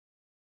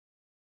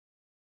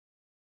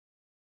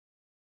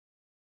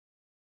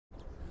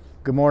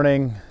Good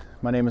morning.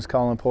 My name is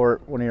Colin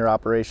Port, one of your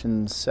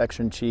operations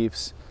section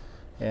chiefs,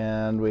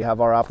 and we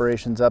have our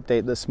operations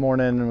update this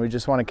morning, and we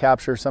just want to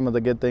capture some of the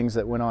good things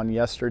that went on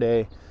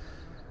yesterday.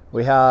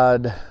 We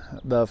had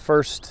the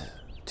first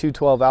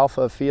 212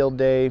 Alpha field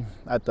day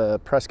at the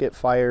Prescott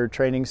Fire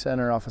Training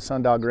Center off of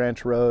Sundog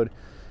Ranch Road.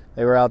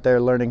 They were out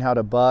there learning how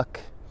to buck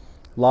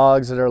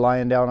logs that are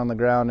lying down on the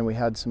ground, and we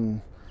had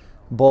some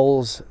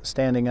bulls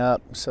standing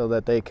up so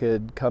that they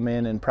could come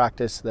in and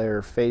practice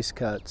their face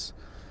cuts.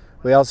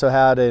 We also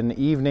had an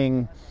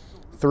evening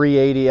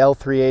 380,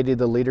 L380,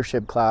 the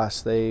leadership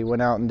class. They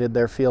went out and did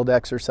their field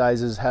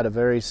exercises, had a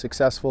very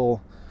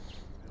successful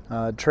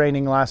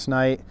training last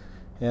night,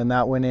 and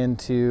that went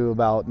into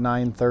about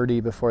 9:30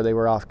 before they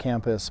were off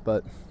campus.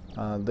 But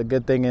the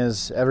good thing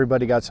is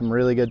everybody got some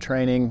really good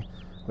training.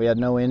 We had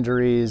no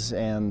injuries,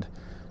 and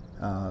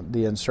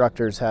the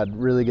instructors had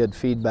really good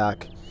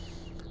feedback.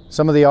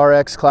 Some of the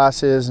RX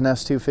classes and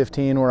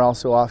S215 were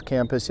also off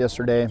campus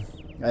yesterday,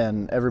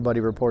 and everybody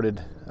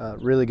reported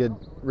really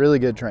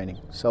good training.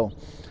 So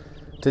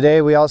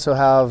today we also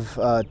have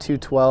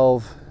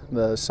 212,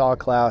 the saw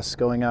class,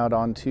 going out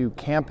onto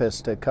campus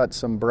to cut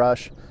some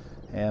brush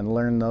and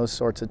learn those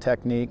sorts of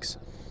techniques,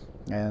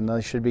 and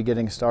they should be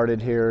getting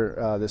started here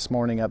this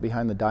morning up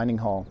behind the dining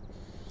hall.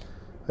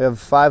 We have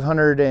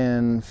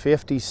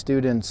 550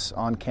 students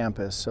on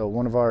campus, so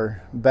one of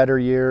our better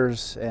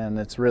years, and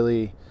it's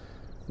really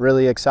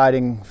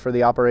exciting for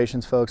the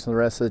operations folks and the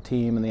rest of the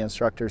team and the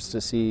instructors to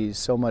see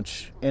so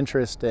much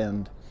interest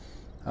and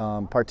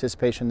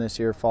participation this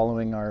year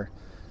following our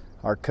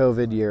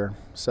COVID year.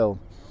 So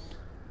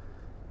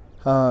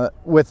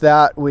with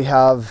that, we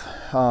have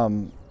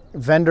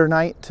vendor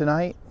night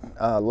tonight.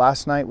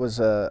 Last night was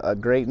a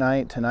great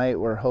night. Tonight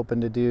we're hoping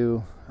to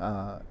do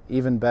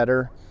even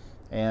better,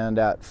 and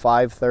at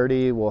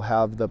 5:30 we'll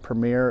have the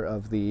premiere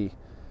of the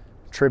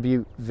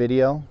tribute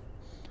video.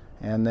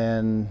 And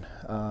then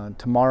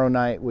tomorrow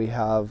night we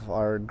have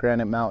our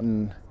Granite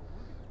Mountain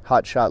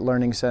Hotshot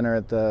Learning Center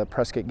at the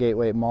Prescott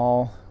Gateway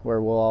Mall,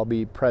 where we'll all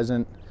be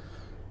present.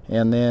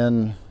 And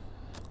then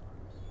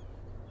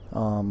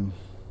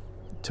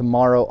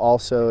tomorrow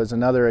also is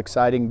another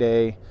exciting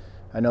day.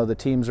 I know the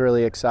team's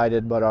really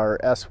excited, but our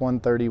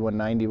S130,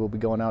 190 will be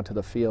going out to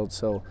the field.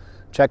 So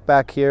check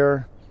back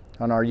here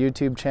on our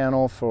YouTube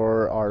channel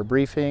for our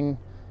briefing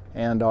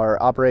and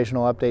our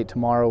operational update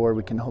tomorrow, where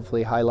we can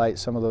hopefully highlight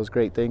some of those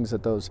great things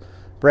that those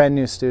brand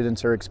new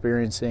students are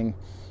experiencing.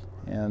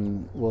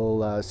 And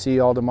we'll see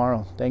you all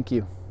tomorrow. Thank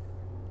you.